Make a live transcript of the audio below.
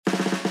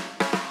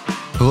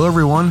Hello,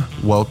 everyone.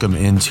 Welcome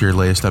into your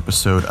latest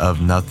episode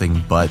of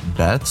Nothing But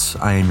Bets.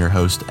 I am your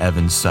host,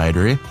 Evan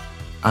Sidery.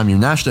 I'm your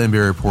national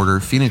NBA reporter,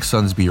 Phoenix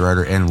Suns beat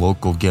writer, and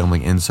local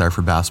gambling insider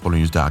for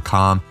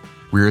basketballnews.com.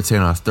 We're here today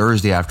on a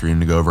Thursday afternoon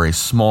to go over a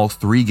small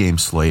 3-game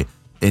slate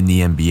in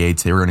the NBA.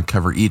 Today, we're going to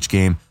cover each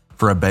game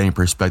from a betting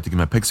perspective,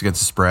 my picks against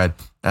the spread,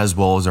 as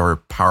well as our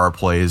power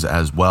plays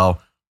as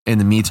well. In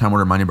the meantime, I want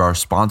to remind you about our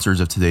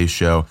sponsors of today's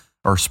show.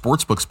 Our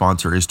sportsbook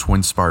sponsor is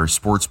TwinSpires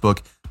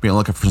Sportsbook. Be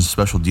looking for some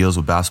special deals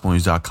with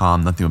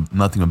basketballnews.com,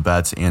 nothing but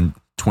bets, and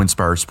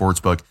TwinSpires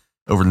Sportsbook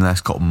over the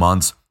next couple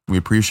months. We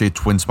appreciate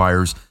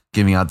TwinSpires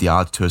giving out the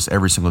odds to us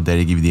every single day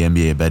to give you the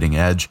NBA betting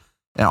edge.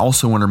 And I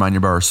also want to remind you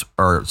about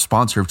our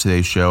sponsor of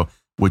today's show,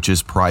 which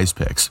is Prize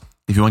Picks.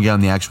 If you want to get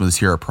on the action with us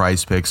here at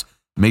Prize Picks,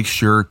 make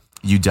sure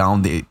you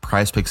download the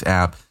Prize Picks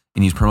app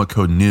and use promo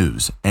code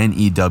NEWS,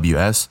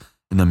 N-E-W-S,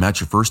 and then match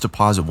your first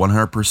deposit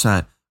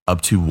 100% up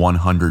to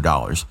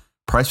 $100.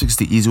 Prize Picks is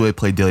the easy way to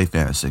play daily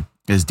fantasy.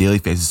 It is daily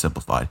fantasy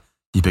simplified.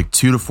 You pick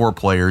 2 to 4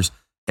 players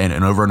and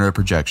an over-under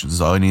projections is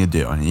all you need to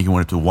do. And you can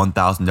win up to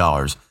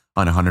 $1,000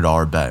 on a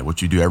 $100 bet,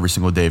 which you do every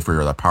single day for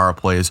your other power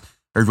plays.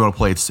 Or if you want to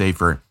play it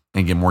safer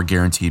and get more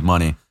guaranteed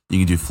money, you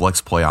can do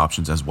flex play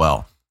options as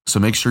well. So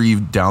make sure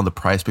you download the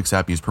Prize Picks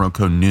app, use promo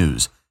code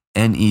NEWS,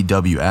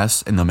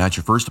 N-E-W-S, and they'll match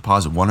your first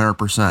deposit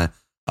 100%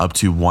 up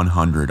to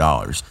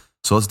 $100.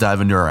 So let's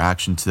dive into our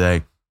action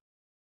today.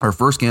 Our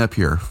first game up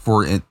here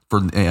for the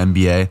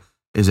NBA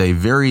is a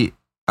very,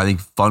 I think,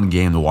 fun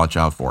game to watch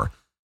out for.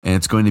 And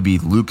it's going to be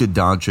Luka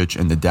Doncic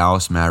and the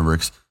Dallas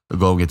Mavericks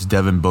go against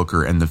Devin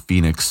Booker and the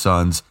Phoenix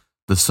Suns.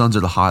 The Suns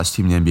are the hottest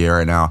team in the NBA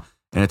right now,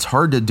 and it's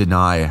hard to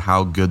deny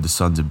how good the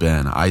Suns have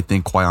been. I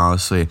think, quite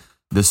honestly,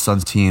 this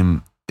Suns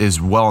team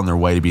is well on their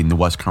way to being the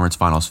West Conference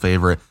Finals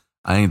favorite.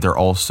 I think they're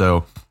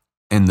also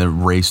in the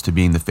race to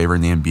being the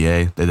favorite in the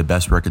NBA. They have the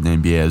best record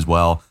in the NBA as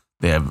well.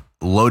 They have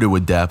loaded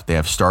with depth. They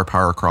have star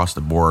power across the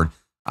board.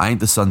 I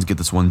think the Suns get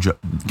this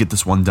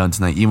one done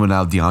tonight, even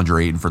without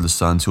DeAndre Ayton for the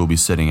Suns, who will be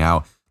sitting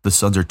out. The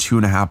Suns are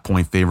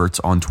 2.5-point favorites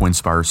on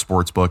TwinSpires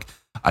Sportsbook.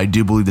 I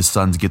do believe the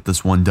Suns get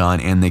this one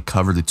done, and they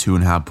cover the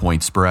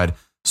 2.5-point spread.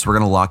 So we're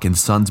going to lock in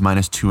Suns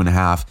minus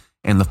 2.5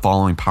 and the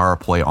following power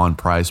play on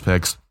Prize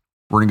Picks.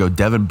 We're going to go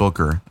Devin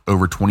Booker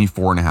over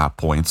 24.5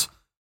 points.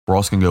 We're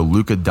also going to go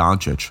Luka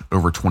Doncic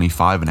over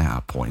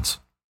 25.5 points.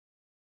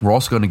 We're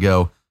also going to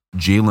go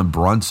Jalen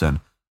Brunson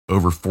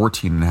over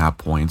 14.5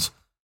 points.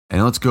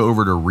 And let's go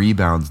over to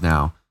rebounds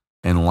now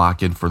and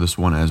lock in for this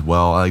one as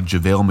well. I like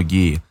JaVale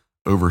McGee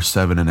over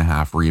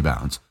 7.5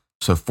 rebounds.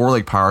 So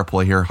 4-leg power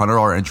play here,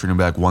 $100 entry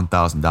back,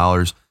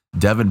 $1,000.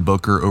 Devin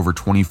Booker over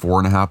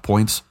 24.5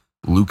 points.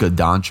 Luka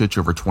Doncic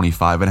over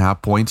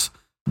 25.5 points.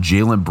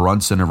 Jalen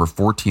Brunson over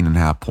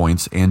 14.5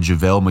 points. And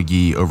JaVale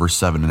McGee over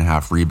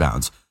 7.5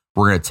 rebounds.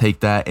 We're going to take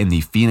that in the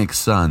Phoenix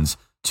Suns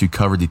to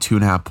cover the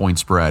 2.5-point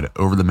spread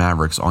over the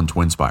Mavericks on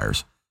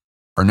TwinSpires.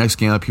 Our next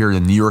game up here, the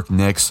New York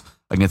Knicks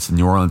against the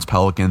New Orleans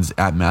Pelicans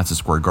at Madison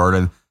Square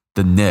Garden.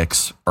 The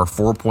Knicks are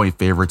 4-point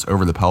favorites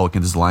over the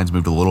Pelicans. The line's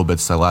moved a little bit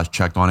since I last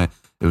checked on it.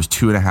 It was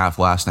 2.5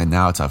 last night.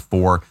 Now it's at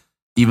 4.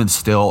 Even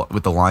still,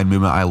 with the line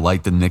movement, I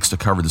like the Knicks to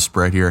cover the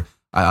spread here.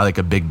 I like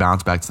a big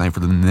bounce back tonight for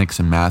the Knicks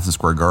in Madison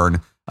Square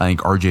Garden. I think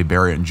RJ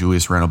Barrett and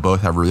Julius Randle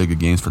both have really good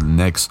games for the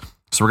Knicks.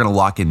 So we're going to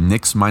lock in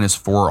Knicks minus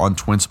 4 on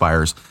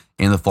TwinSpires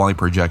and the following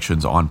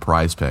projections on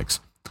Prize Picks.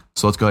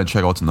 So let's go ahead and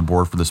check out what's on the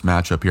board for this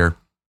matchup here.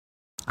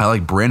 I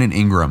like Brandon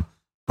Ingram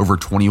over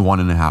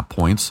 21.5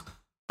 points.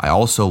 I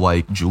also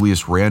like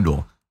Julius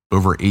Randle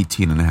over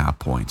 18.5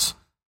 points.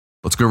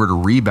 Let's go over to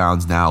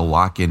rebounds now.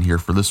 Lock in here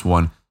for this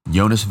one.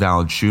 Jonas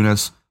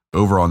Valanciunas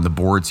over on the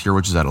boards here,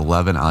 which is at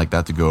 11. I like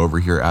that to go over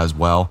here as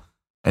well.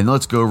 And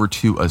let's go over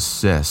to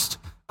assist.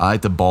 I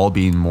like the ball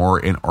being more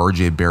in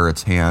RJ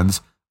Barrett's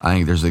hands. I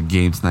think there's a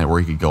game tonight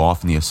where he could go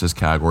off in the assist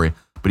category,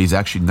 but he's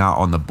actually not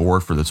on the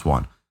board for this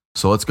one.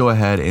 So let's go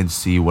ahead and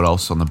see what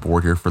else is on the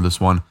board here for this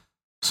one.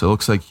 So it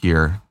looks like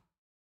here,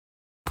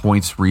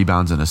 points,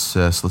 rebounds, and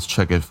assists. Let's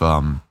check if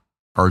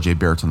RJ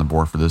Barrett's on the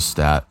board for this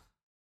stat.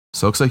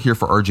 So it looks like here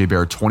for RJ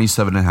Barrett,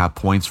 27.5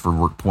 points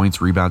for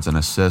points, rebounds, and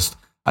assists.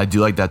 I do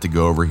like that to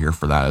go over here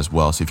for that as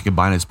well. So if you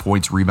combine his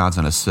points, rebounds,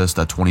 and assists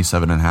at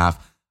 27.5,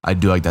 I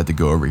do like that to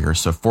go over here.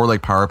 So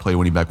 4-leg power play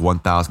winning back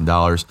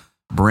 $1,000.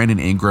 Brandon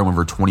Ingram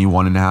over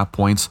 21.5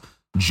 points.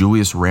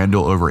 Julius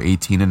Randle over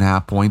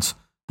 18.5 points.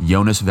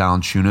 Jonas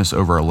Valanciunas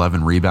over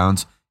 11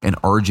 rebounds. And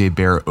RJ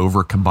Barrett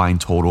over combined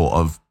total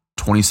of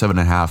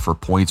 27.5 for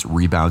points,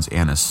 rebounds,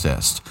 and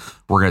assists.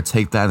 We're going to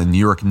take that in the New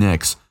York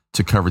Knicks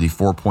to cover the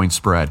 4-point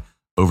spread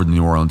over the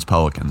New Orleans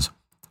Pelicans.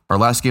 Our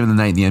last game of the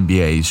night in the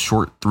NBA is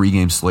short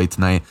 3-game slate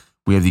tonight.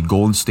 We have the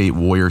Golden State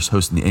Warriors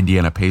hosting the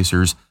Indiana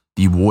Pacers.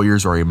 The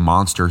Warriors are a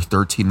monster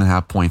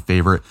 13.5-point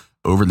favorite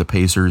over the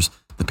Pacers.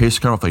 The Pacers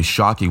coming off a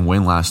shocking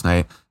win last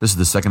night. This is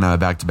the second night of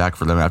back-to-back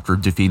for them after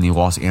defeating the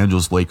Los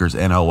Angeles Lakers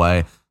in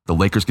LA. The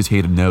Lakers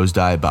continue to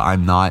nosedive, but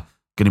I'm not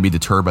going to be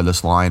deterred by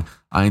this line.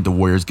 I think the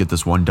Warriors get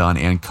this one done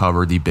and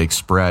cover the big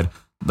spread.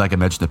 Like I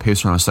mentioned, the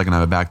Pacers are on a second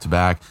night of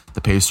back-to-back.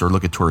 The Pacers are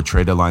looking toward a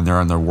trade deadline. They're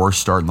on their worst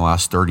start in the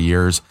last 30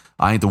 years.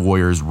 I think the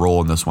Warriors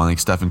roll in this one. I think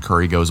Stephen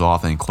Curry goes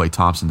off. I think Klay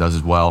Thompson does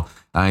as well.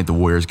 I think the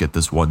Warriors get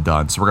this one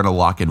done. So we're going to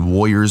lock in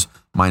Warriors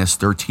minus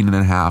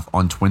 13.5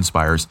 on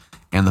TwinSpires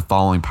and the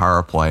following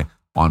power play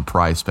on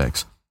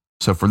PrizePicks.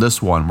 So for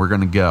this one, we're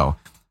going to go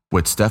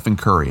with Stephen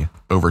Curry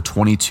over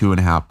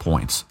 22.5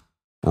 points.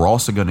 We're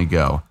also going to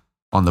go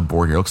on the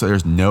board here. It looks like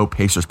there's no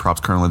Pacers props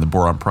currently on the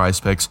board on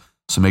PrizePicks,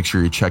 so make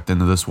sure you checked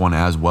into this one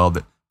as well.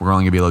 That we're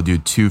only going to be able to do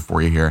 2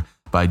 for you here.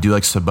 But I do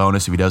like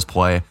Sabonis if he does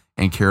play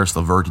and Karis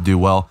LeVert to do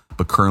well,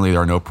 but currently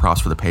there are no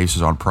props for the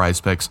Pacers on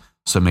PrizePicks,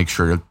 so make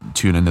sure to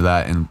tune into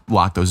that and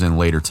lock those in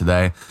later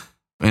today.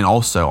 And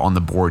also on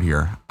the board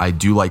here, I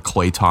do like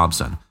Klay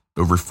Thompson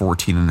over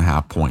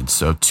 14.5 points.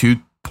 So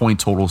 2-point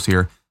totals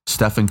here.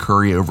 Stephen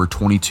Curry over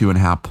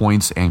 22.5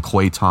 points and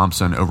Klay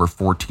Thompson over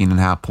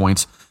 14.5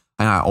 points.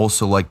 And I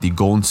also like the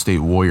Golden State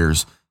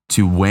Warriors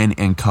to win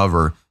and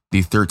cover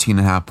the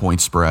 13.5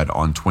 point spread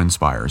on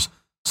TwinSpires.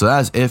 So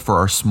that is it for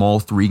our small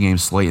 3-game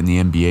slate in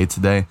the NBA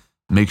today.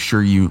 Make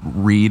sure you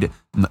read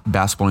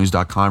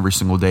basketballnews.com every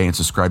single day and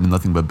subscribe to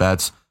Nothing But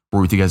Bets.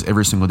 We're with you guys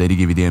every single day to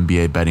give you the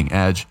NBA betting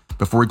edge.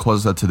 Before we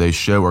close out today's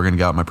show, we're going to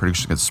get out my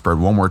predictions against the spread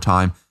one more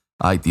time.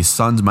 I like the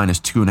Suns minus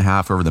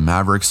 2.5 over the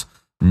Mavericks,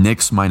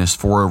 Knicks minus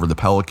 4 over the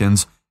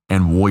Pelicans,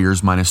 and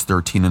Warriors minus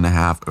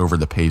 13.5 over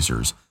the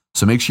Pacers.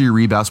 So make sure you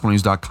read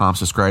basketballnews.com,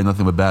 subscribe to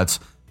Nothing But Bets,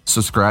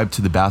 subscribe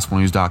to the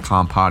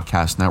basketballnews.com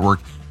podcast network.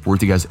 We're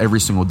with you guys every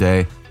single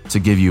day to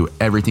give you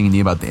everything you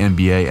need about the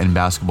NBA and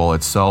basketball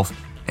itself.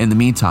 In the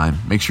meantime,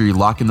 make sure you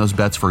lock in those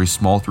bets for a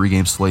small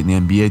 3-game slate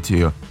in the NBA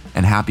too,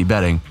 and happy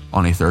betting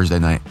on a Thursday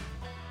night.